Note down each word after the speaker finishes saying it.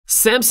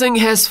Samsung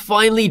has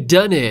finally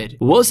done it.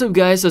 What's up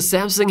guys, so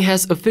Samsung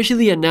has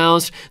officially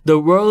announced the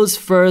world's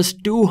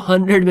first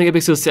 200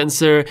 megapixel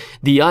sensor,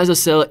 the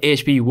ISOCELL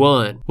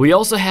HP1. We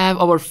also have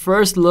our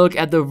first look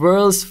at the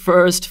world's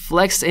first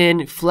flex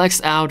in,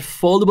 flex out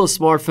foldable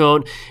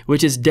smartphone,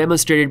 which is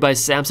demonstrated by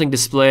Samsung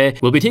Display.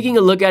 We'll be taking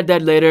a look at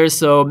that later,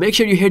 so make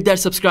sure you hit that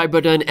subscribe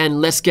button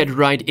and let's get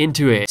right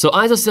into it. So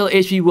ISOCELL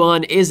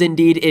HP1 is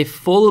indeed a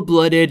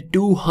full-blooded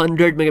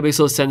 200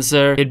 megapixel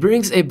sensor. It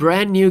brings a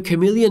brand new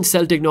chameleon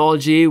cell technology,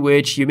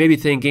 which you may be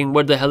thinking,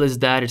 what the hell is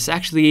that? It's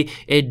actually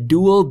a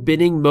dual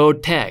binning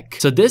mode tech.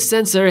 So this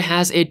sensor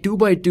has a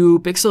 2x2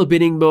 pixel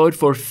binning mode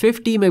for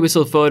 50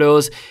 megapixel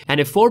photos and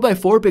a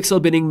 4x4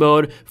 pixel binning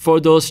mode for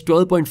those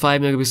 12.5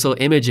 megapixel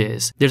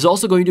images. There's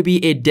also going to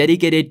be a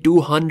dedicated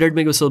 200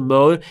 megapixel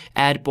mode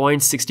at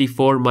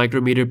 0.64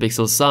 micrometer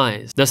pixel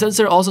size. The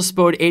sensor also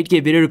supports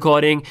 8K video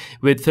recording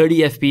with 30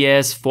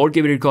 FPS, 4K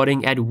video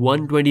recording at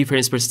 120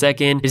 frames per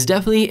second. It's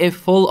definitely a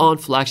full-on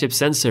flagship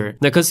sensor.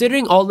 Now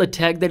considering all the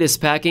tech that is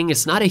packing,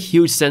 it's not a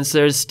huge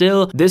sensor.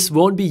 Still, this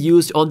won't be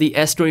used on the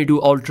S22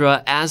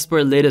 Ultra as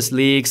per latest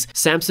leaks.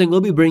 Samsung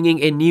will be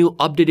bringing a new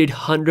updated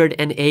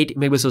 108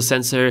 megapixel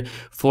sensor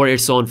for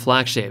its own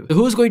flagship. So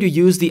who's going to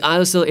use the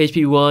ISOCELL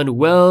HP1?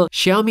 Well,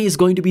 Xiaomi is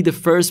going to be the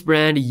first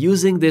brand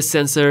using this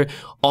sensor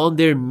on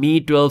their Mi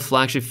 12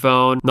 flagship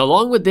phone. Now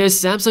along with this,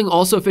 Samsung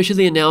also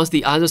officially announced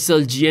the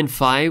ISOCELL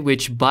GN5,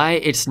 which by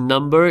its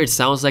number, it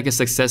sounds like a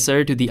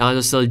successor to the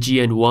ISOCELL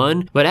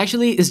GN1, but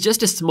actually is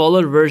just a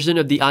smaller version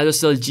of the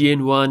ISOCELL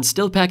GN1,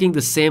 still packing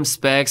the same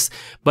specs,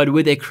 but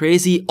with a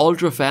crazy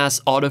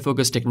ultra-fast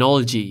autofocus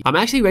technology. I'm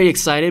actually very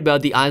excited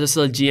about the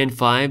ISOCELL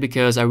GN5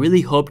 because I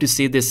really hope to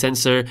see this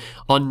sensor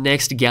on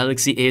next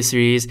Galaxy A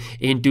series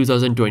in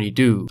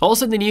 2022.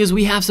 Also in the news,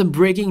 we have some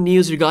breaking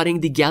news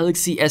regarding the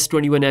Galaxy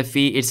S21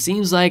 FE. It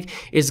seems like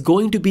it's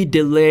going to be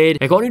delayed.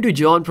 According to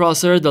John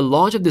Prosser, the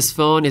launch of this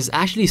phone is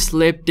actually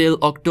slipped till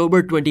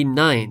October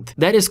 29th.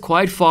 That is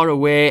quite far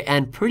away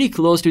and pretty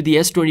close to the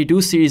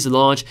S22 series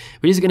launch,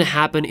 which is going to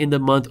happen in the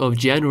month of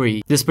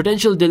January. This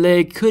potential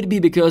delay could be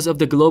because of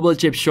the global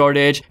chip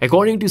shortage.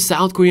 According to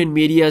South Korean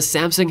media,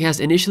 Samsung has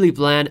initially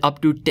planned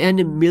up to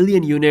 10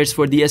 million units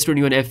for the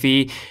S21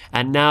 FE,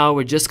 and now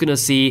we're just gonna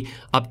see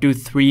up to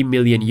 3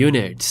 million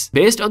units.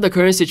 Based on the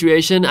current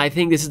situation, I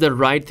think this is the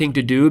right thing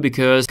to do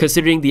because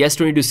considering the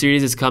S22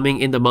 series is coming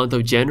in the month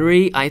of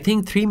January, I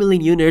think 3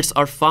 million units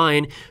are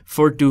fine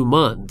for 2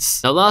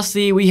 months. Now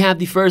lastly, we have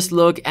the first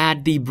look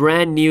at the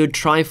brand new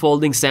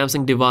tri-folding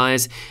Samsung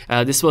device.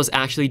 This was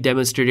actually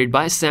demonstrated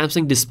by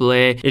Samsung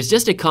Display. It's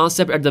just a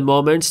concept at the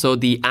moment, so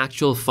the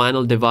actual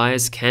final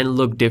device can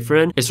look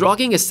different. It's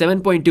rocking a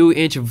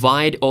 7.2-inch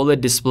wide OLED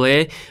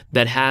display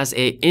that has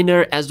a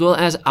inner as well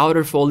as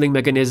outer folding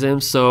mechanism,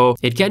 so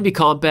it can be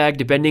compact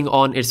depending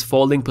on its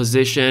folding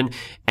position,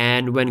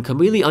 and when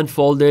completely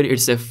unfolded,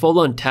 it's a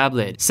full-on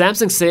tablet.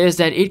 Samsung says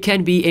that it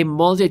can be a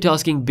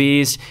multitasking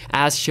beast.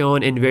 As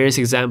shown in various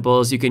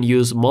examples, you can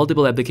use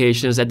multiple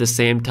applications at the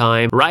same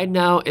time. Right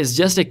now, it's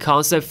just a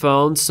concept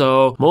phone,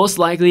 so most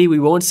likely we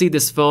won't see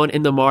this phone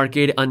in the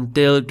market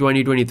until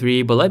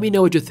 2023, but let me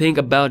know what you think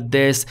about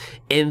this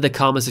in the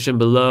comment section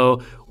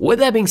below. With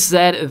that being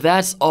said,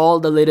 that's all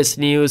the latest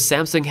news.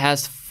 Samsung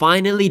has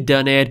finally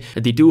done it.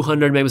 The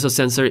 200 megapixel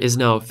sensor is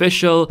now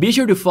official. Be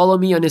sure to follow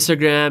me on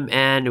Instagram,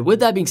 and with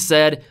that being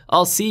said,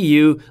 I'll see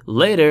you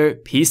later.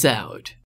 Peace out.